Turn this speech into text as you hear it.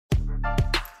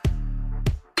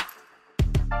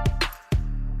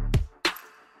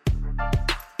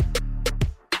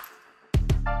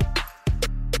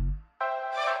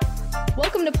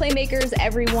Welcome to Playmakers,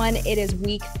 everyone. It is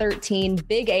week 13,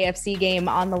 big AFC game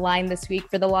on the line this week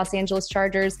for the Los Angeles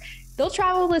Chargers. They'll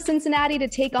travel to Cincinnati to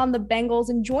take on the Bengals.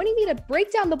 And joining me to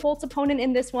break down the Bolts opponent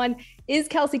in this one is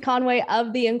Kelsey Conway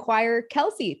of The Inquirer.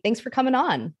 Kelsey, thanks for coming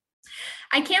on.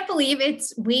 I can't believe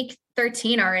it's week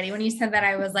 13 already. When you said that,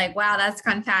 I was like, wow, that's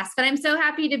gone fast. But I'm so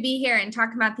happy to be here and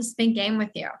talk about this big game with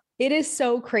you. It is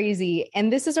so crazy.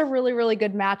 And this is a really, really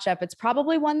good matchup. It's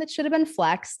probably one that should have been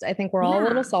flexed. I think we're all a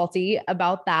little salty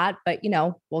about that, but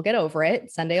we'll get over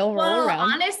it. Sunday will roll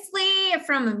around. Honestly,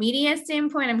 from a media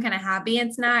standpoint, I'm kind of happy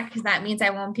it's not, because that means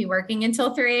I won't be working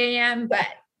until 3 a.m. But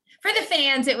for the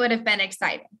fans, it would have been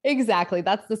exciting. Exactly.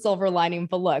 That's the silver lining.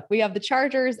 But look, we have the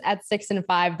Chargers at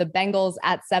 6-5, the Bengals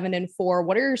at 7-4.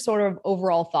 What are your sort of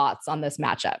overall thoughts on this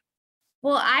matchup?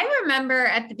 Well, I remember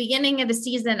at the beginning of the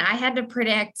season, I had to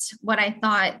predict what I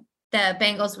thought the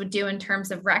Bengals would do in terms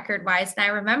of record-wise. And I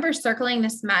remember circling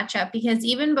this matchup because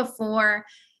even before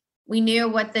we knew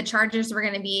what the Chargers were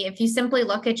going to be, if you simply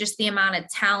look at just the amount of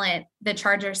talent the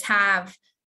Chargers have,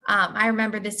 I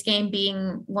remember this game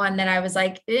being one that I was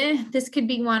like, this could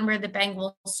be one where the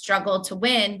Bengals struggle to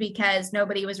win because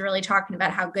nobody was really talking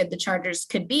about how good the Chargers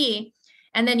could be.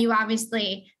 And then you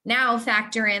obviously now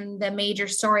factor in the major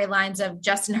storylines of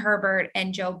Justin Herbert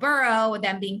and Joe Burrow,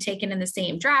 them being taken in the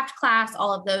same draft class,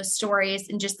 all of those stories,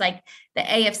 and just like the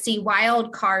AFC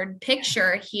wild card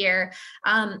picture here.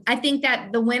 I think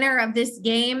that the winner of this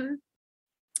game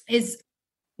is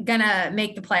going to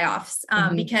make the playoffs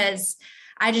because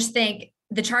I just think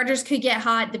the Chargers could get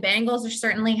hot. The Bengals are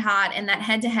certainly hot, and that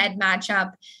head-to-head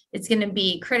matchup is going to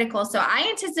be critical. So I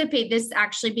anticipate this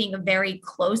actually being a very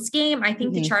close game. I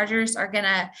think the Chargers are going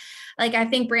to, I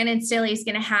think Brandon Staley is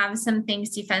going to have some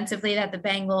things defensively that the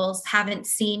Bengals haven't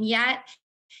seen yet.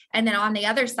 And then on the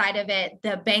other side of it,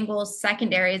 the Bengals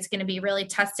secondary is going to be really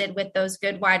tested with those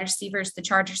good wide receivers the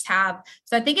Chargers have.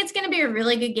 So I think it's going to be a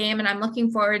really good game, and I'm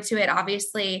looking forward to it,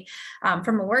 obviously,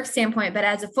 from a work standpoint. But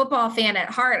as a football fan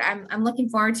at heart, I'm looking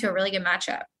forward to a really good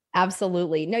matchup.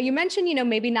 Absolutely. Now, you mentioned,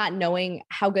 maybe not knowing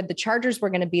how good the Chargers were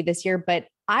going to be this year, but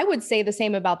I would say the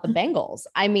same about the Bengals.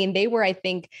 I mean, they were, I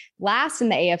think, last in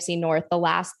the AFC North the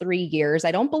last 3 years.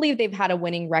 I don't believe they've had a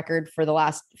winning record for the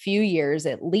last few years,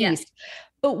 at least. Yes.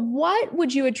 But what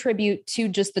would you attribute to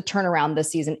just the turnaround this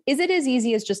season? Is it as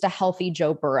easy as just a healthy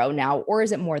Joe Burrow now, or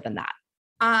is it more than that?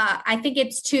 I think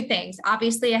it's two things.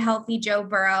 Obviously, a healthy Joe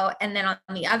Burrow, and then on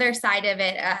the other side of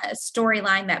it, a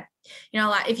storyline that,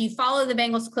 if you follow the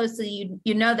Bengals closely,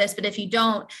 you know this, but if you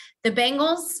don't, the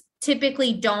Bengals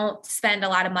typically don't spend a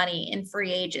lot of money in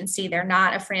free agency. They're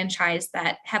not a franchise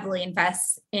that heavily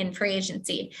invests in free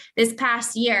agency. This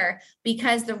past year,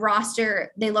 because the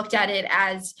roster, they looked at it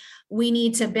as we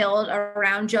need to build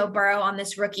around Joe Burrow on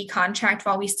this rookie contract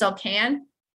while we still can.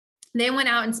 They went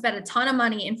out and spent a ton of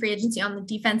money in free agency on the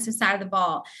defensive side of the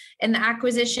ball, and the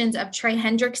acquisitions of Trey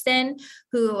Hendrickson,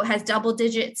 who has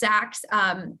double-digit sacks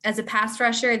as a pass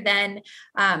rusher, then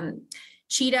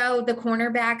Cheeto, the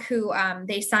cornerback, who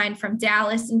they signed from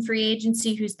Dallas in free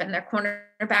agency, who's been their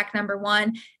cornerback number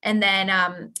one, and then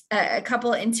a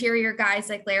couple of interior guys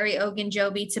like Larry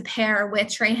Ogunjobi to pair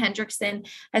with Trey Hendrickson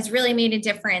has really made a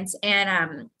difference.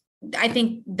 And I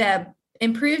think the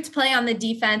improved play on the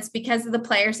defense because of the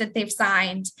players that they've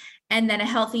signed, and then a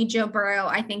healthy Joe Burrow,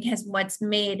 I think, has what's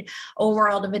made a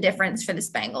world of a difference for this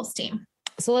Bengals team.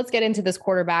 So let's get into this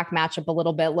quarterback matchup a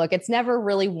little bit. Look, it's never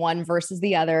really one versus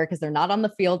the other because they're not on the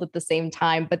field at the same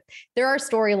time, but there are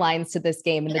storylines to this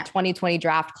game, and the 2020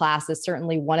 draft class is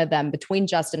certainly one of them between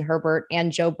Justin Herbert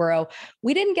and Joe Burrow.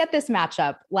 We didn't get this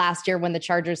matchup last year when the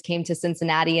Chargers came to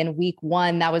Cincinnati in week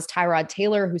 1. That was Tyrod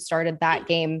Taylor who started that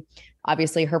game.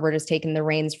 Obviously, Herbert has taken the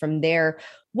reins from there.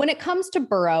 When it comes to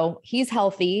Burrow, he's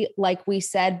healthy, like we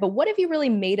said, but what have you really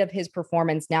made of his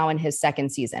performance now in his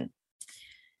second season?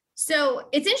 So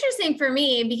it's interesting for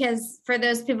me because for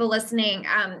those people listening,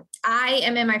 I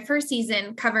am in my first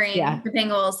season covering the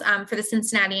Bengals for the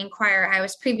Cincinnati Inquirer. I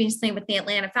was previously with the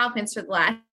Atlanta Falcons for the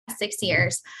last 6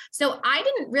 years. So I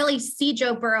didn't really see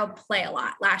Joe Burrow play a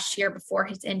lot last year before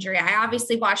his injury. I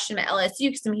obviously watched him at LSU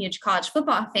because I'm a huge college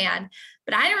football fan,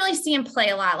 but I didn't really see him play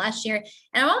a lot last year.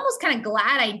 And I'm almost kind of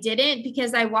glad I didn't,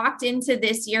 because I walked into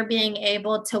this year being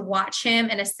able to watch him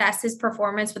and assess his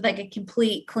performance with a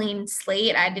complete clean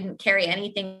slate. I didn't carry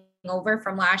anything over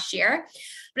from last year.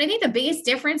 But I think the biggest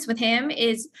difference with him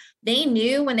is they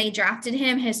knew when they drafted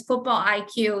him, his football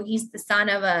IQ. He's the son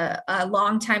of a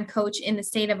longtime coach in the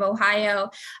state of Ohio.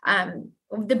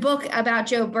 The book about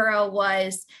Joe Burrow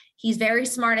was He's very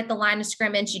smart at the line of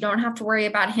scrimmage. You don't have to worry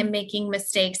about him making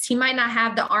mistakes. He might not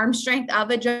have the arm strength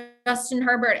of a Justin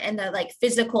Herbert and the like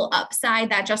physical upside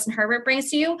that Justin Herbert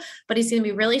brings to you, but he's going to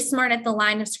be really smart at the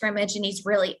line of scrimmage and he's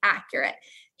really accurate.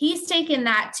 He's taken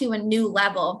that to a new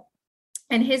level.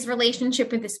 And his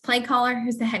relationship with his play caller,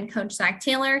 who's the head coach, Zach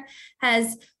Taylor,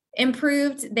 has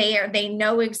improved. They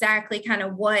know exactly kind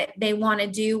of what they want to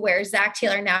do, where Zach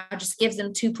Taylor now just gives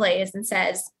them 2 plays and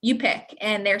says, you pick,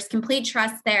 and there's complete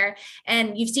trust there.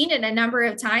 And you've seen it a number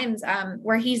of times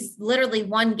where he's literally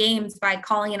won games by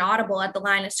calling an audible at the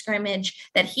line of scrimmage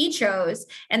that he chose.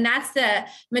 And that's the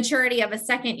maturity of a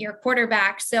second-year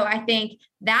quarterback. So I think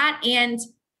that, and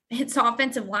his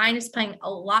offensive line is playing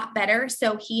a lot better.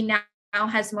 So he now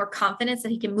has more confidence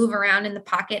that he can move around in the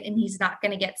pocket and he's not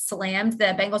going to get slammed.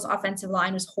 The Bengals offensive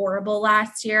line was horrible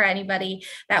last year. Anybody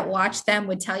that watched them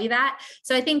would tell you that.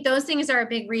 So I think those things are a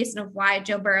big reason of why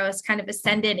Joe Burrow has kind of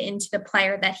ascended into the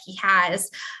player that he has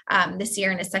this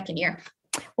year in his second year.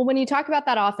 Well, when you talk about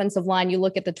that offensive line, you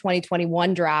look at the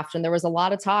 2021 draft, and there was a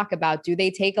lot of talk about, do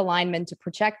they take a lineman to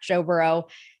protect Joe Burrow?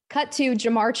 Cut to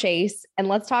Ja'Marr Chase, and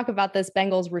let's talk about this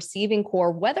Bengals receiving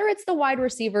core, whether it's the wide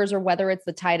receivers or whether it's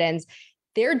the tight ends.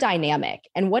 They're dynamic.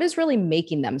 And what is really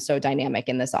making them so dynamic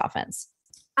in this offense?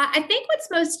 I think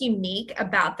what's most unique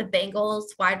about the Bengals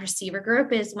wide receiver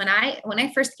group is when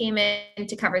I first came in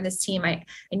to cover this team, I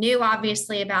knew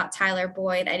obviously about Tyler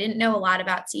Boyd. I didn't know a lot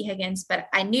about Tee Higgins, but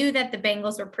I knew that the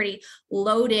Bengals were pretty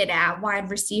loaded at wide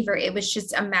receiver. It was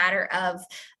just a matter of,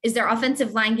 is their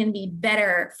offensive line going to be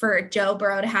better for Joe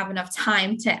Burrow to have enough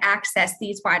time to access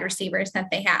these wide receivers that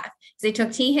they have? So they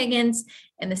took Tee Higgins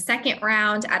in the second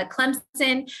round out of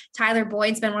Clemson. Tyler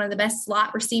Boyd's been one of the best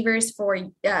slot receivers for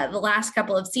the last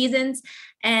couple of seasons.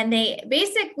 And they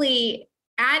basically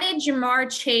added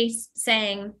Ja'Marr Chase,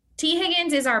 saying Tee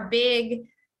Higgins is our big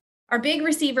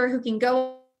receiver who can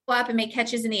go up and make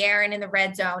catches in the air and in the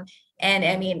red zone. And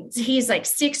I mean, he's like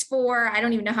 6'4". I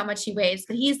don't even know how much he weighs,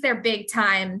 but he's their big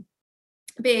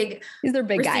he's their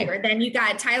big receiver. Guy. Then you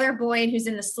got Tyler Boyd, who's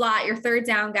in the slot, your third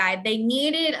down guy. They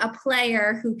needed a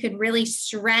player who could really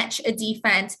stretch a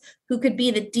defense, who could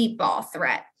be the deep ball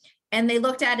threat. And they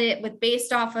looked at it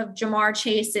based off of Ja'Marr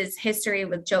Chase's history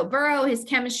with Joe Burrow, his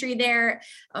chemistry there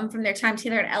from their time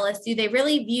together at LSU. They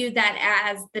really viewed that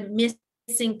as the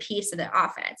missing piece of the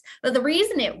offense. But the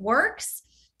reason it works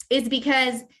is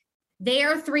because they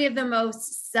are 3 of the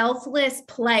most selfless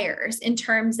players in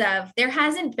terms of, there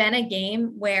hasn't been a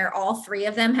game where all 3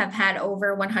 of them have had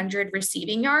over 100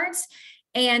 receiving yards,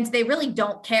 and they really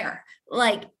don't care.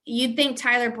 Like, you'd think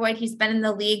Tyler Boyd, he's been in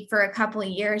the league for a couple of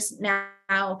years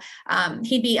now.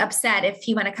 He'd be upset if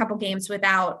he went a couple games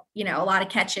without, a lot of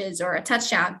catches or a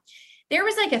touchdown. There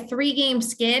was like a 3-game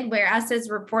skid where us as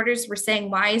reporters were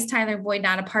saying, why is Tyler Boyd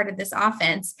not a part of this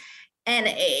offense? And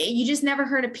you just never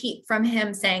heard a peep from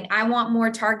him saying, I want more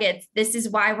targets. This is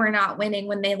why we're not winning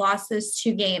when they lost those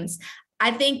 2 games. I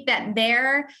think that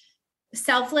their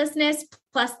selflessness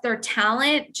plus their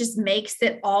talent just makes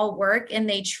it all work. And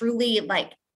they truly,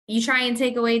 like, you try and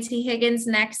take away Tee Higgins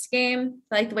next game,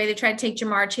 like the way they tried to take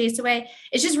Ja'Marr Chase away.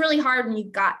 It's just really hard when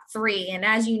you've got 3. And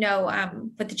as you know,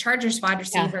 with the Chargers wide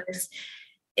receivers,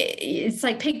 it's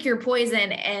like pick your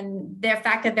poison. And the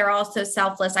fact that they're all so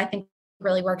selfless, I think,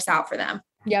 really works out for them.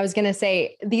 Yeah, I was going to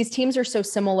say, these teams are so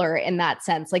similar in that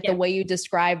sense. Like the way you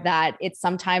describe that, it's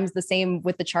sometimes the same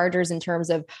with the Chargers in terms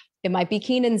of, it might be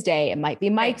Keenan's day, it might be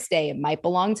Mike's day, it might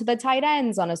belong to the tight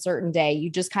ends on a certain day.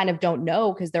 You just kind of don't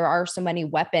know because there are so many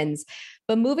weapons.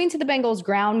 But moving to the Bengals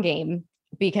ground game,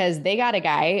 because they got a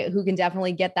guy who can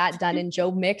definitely get that done in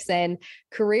Joe Mixon,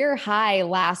 career high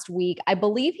last week. I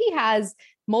believe he has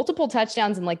multiple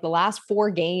touchdowns in like the last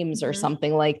 4 games or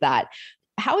something like that.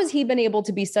 How has he been able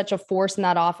to be such a force in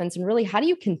that offense? And really, how do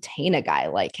you contain a guy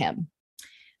like him?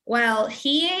 Well,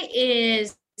 he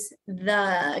is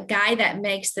the guy that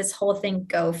makes this whole thing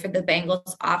go for the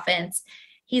Bengals offense.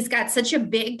 He's got such a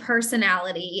big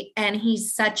personality, and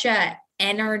he's such a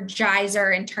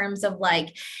energizer in terms of,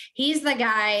 like, he's the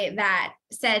guy that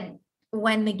said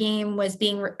when the game was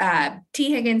being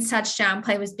Tee Higgins' touchdown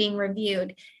play was being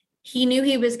reviewed, he knew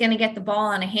he was going to get the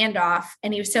ball on a handoff,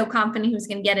 and he was so confident he was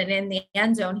going to get it in the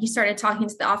end zone. He started talking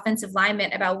to the offensive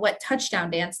lineman about what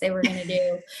touchdown dance they were going to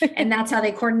do. And that's how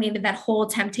they coordinated that whole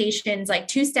Temptations, like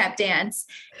 2-step dance.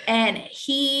 And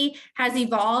he has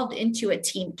evolved into a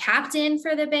team captain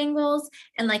for the Bengals.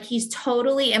 And like, he's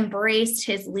totally embraced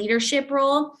his leadership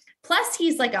role. Plus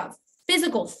he's like a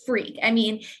physical freak. I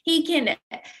mean, he's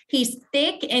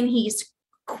thick and he's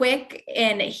quick,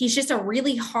 and he's just a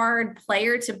really hard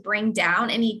player to bring down.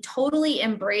 And he totally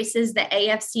embraces the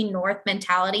AFC North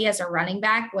mentality as a running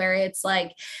back, where it's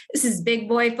like, this is big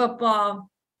boy football.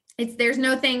 There's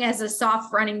no thing as a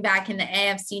soft running back in the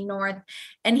AFC North.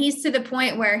 And he's to the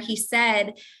point where he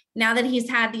said, now that he's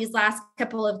had these last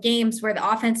couple of games where the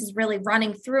offense is really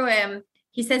running through him,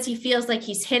 he says he feels like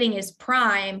he's hitting his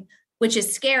prime, which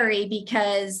is scary,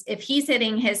 because if he's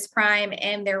hitting his prime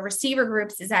and their receiver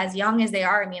groups is as young as they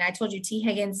are, I mean, I told you T.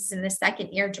 Higgins is in the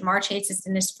second year, Jamar Chase is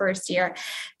in his first year,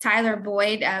 Tyler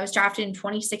Boyd was drafted in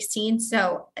 2016.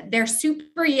 So they're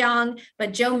super young,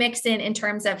 but Joe Mixon, in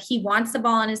terms of he wants the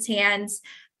ball in his hands,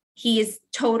 he's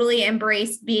totally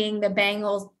embraced being the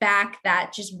Bengals back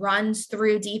that just runs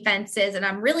through defenses. And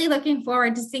I'm really looking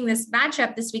forward to seeing this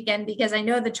matchup this weekend, because I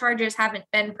know the Chargers haven't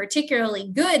been particularly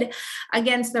good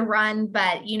against the run,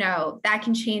 but that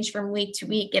can change from week to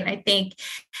week. And I think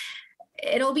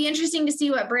it'll be interesting to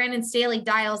see what Brandon Staley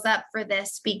dials up for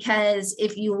this, because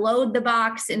if you load the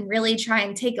box and really try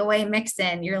and take away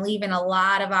Mixon, you're leaving a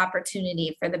lot of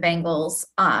opportunity for the Bengals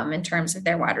in terms of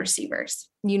their wide receivers.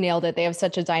 You nailed it. They have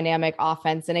such a dynamic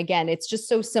offense. And again, it's just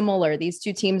so similar. These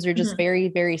two teams are just very,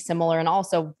 very similar, and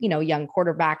also, young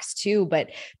quarterbacks too, but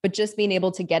just being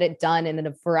able to get it done in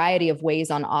a variety of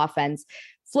ways on offense.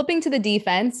 Flipping to the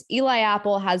defense, Eli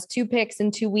Apple has 2 picks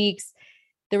in 2 weeks.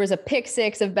 There was a pick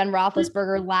 6 of Ben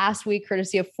Roethlisberger last week,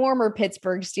 courtesy of former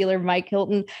Pittsburgh Steeler Mike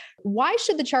Hilton. Why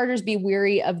should the Chargers be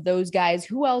weary of those guys?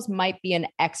 Who else might be an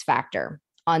X factor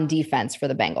on defense for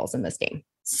the Bengals in this game?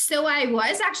 So I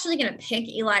was actually going to pick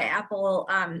Eli Apple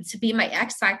to be my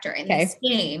X factor in this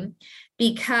game,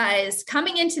 because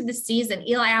coming into the season,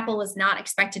 Eli Apple was not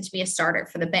expected to be a starter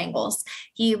for the Bengals.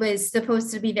 He was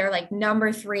supposed to be their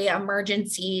number 3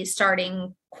 emergency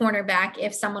starting cornerback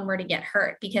if someone were to get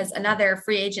hurt, because another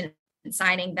free agent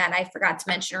signing that I forgot to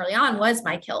mention early on was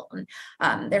Mike Hilton,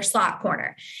 their slot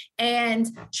corner. And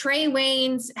Trey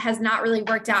Waynes has not really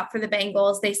worked out for the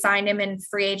Bengals. They signed him in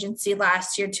free agency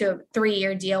last year to a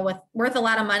 3-year deal worth a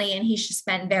lot of money, and he's just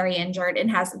been very injured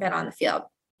and hasn't been on the field.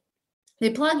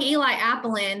 They plug Eli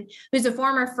Apple in, who's a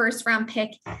former first-round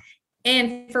pick.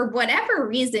 And for whatever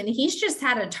reason, he's just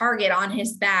had a target on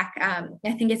his back.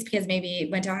 I think it's because maybe he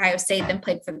went to Ohio State, then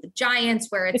played for the Giants,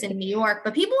 where it's in New York.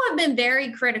 But people have been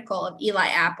very critical of Eli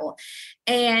Apple.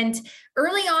 And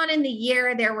early on in the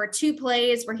year, there were 2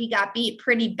 plays where he got beat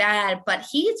pretty bad, but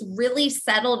he's really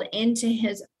settled into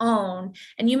his own.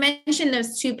 And you mentioned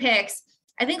those 2 picks.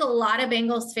 I think a lot of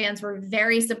Bengals fans were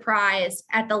very surprised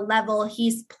at the level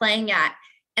he's playing at.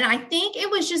 And I think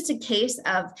it was just a case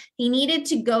of he needed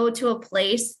to go to a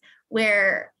place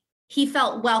where he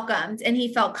felt welcomed and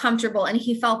he felt comfortable and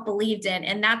he felt believed in.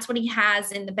 And that's what he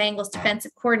has in the Bengals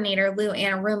defensive coordinator, Lou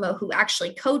Anarumo, who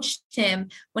actually coached him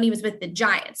when he was with the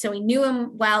Giants. So he knew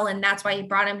him well, and that's why he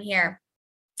brought him here.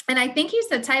 And I think he's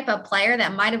the type of player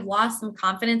that might have lost some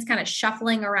confidence kind of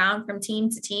shuffling around from team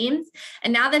to team.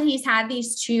 And now that he's had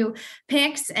these 2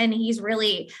 picks and he's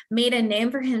really made a name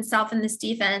for himself in this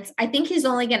defense, I think he's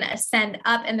only going to ascend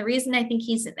up. And the reason I think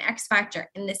he's an X factor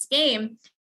in this game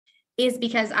is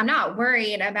because I'm not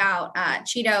worried about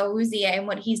Chido Awuzie and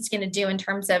what he's going to do in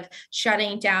terms of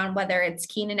shutting down, whether it's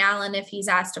Keenan Allen, if he's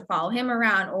asked to follow him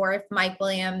around, or if Mike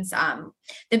Williams.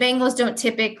 The Bengals don't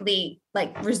typically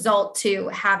result to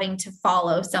having to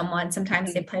follow someone.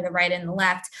 Sometimes they play the right and the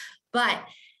left, but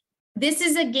this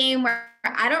is a game where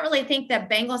I don't really think that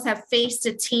Bengals have faced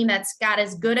a team that's got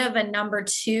as good of a number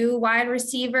 2 wide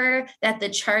receiver that the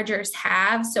Chargers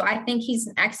have. So I think he's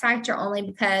an X factor only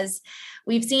because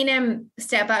we've seen him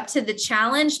step up to the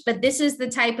challenge, but this is the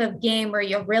type of game where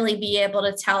you'll really be able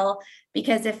to tell,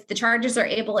 because if the Chargers are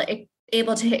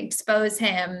able to expose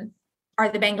him, are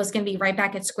the Bengals going to be right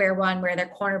back at square one where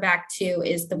their cornerback 2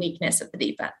 is the weakness of the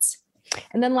defense?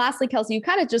 And then lastly, Kelsey, you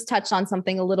kind of just touched on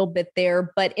something a little bit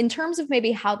there, but in terms of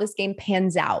maybe how this game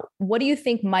pans out, what do you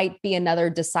think might be another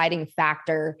deciding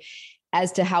factor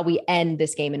as to how we end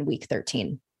this game in week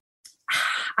 13?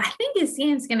 I think this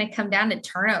game's going to come down to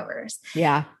turnovers.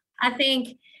 Yeah. I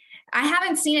think I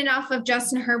haven't seen enough of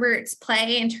Justin Herbert's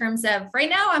play in terms of right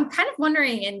now. I'm kind of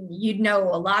wondering, and you'd know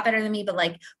a lot better than me,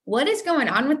 but what is going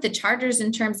on with the Chargers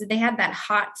in terms of they had that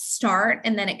hot start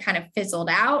and then it kind of fizzled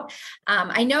out.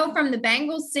 I know from the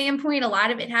Bengals standpoint, a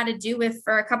lot of it had to do with,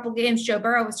 for a couple games, Joe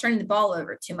Burrow was turning the ball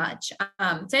over too much.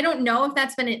 So I don't know if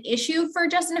that's been an issue for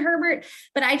Justin Herbert,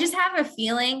 but I just have a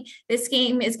feeling this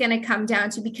game is going to come down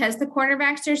to, because the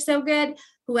cornerbacks are so good,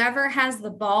 whoever has the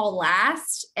ball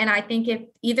last. And I think if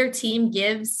either team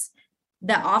gives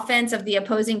the offense of the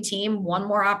opposing team one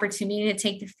more opportunity to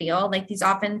take the field. Like, these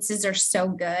offenses are so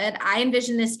good. I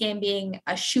envision this game being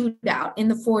a shootout in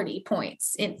the 40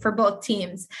 points for both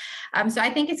teams. So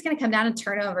I think it's going to come down to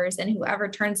turnovers, and whoever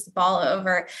turns the ball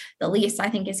over the least, I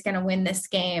think, is going to win this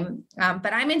game.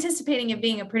 But I'm anticipating it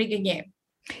being a pretty good game.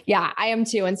 Yeah, I am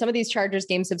too. And some of these Chargers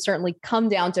games have certainly come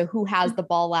down to who has the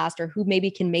ball last, or who maybe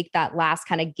can make that last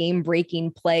kind of game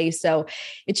breaking play. So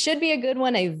it should be a good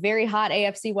one. A very hot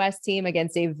AFC West team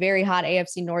against a very hot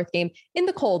AFC North game in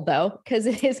the cold, though, because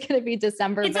it is going to be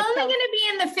December. It's only going to be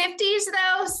in the 50s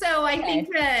though. So I think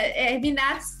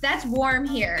that's warm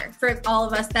here for all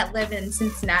of us that live in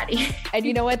Cincinnati. And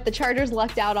you know what? The Chargers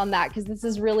lucked out on that, because this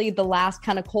is really the last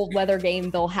kind of cold weather game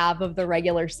they'll have of the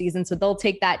regular season. So they'll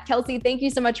take that. Kelsey, thank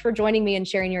you so much for joining me and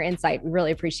sharing your insight. We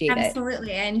really appreciate it.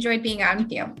 Absolutely. I enjoyed being on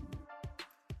with you.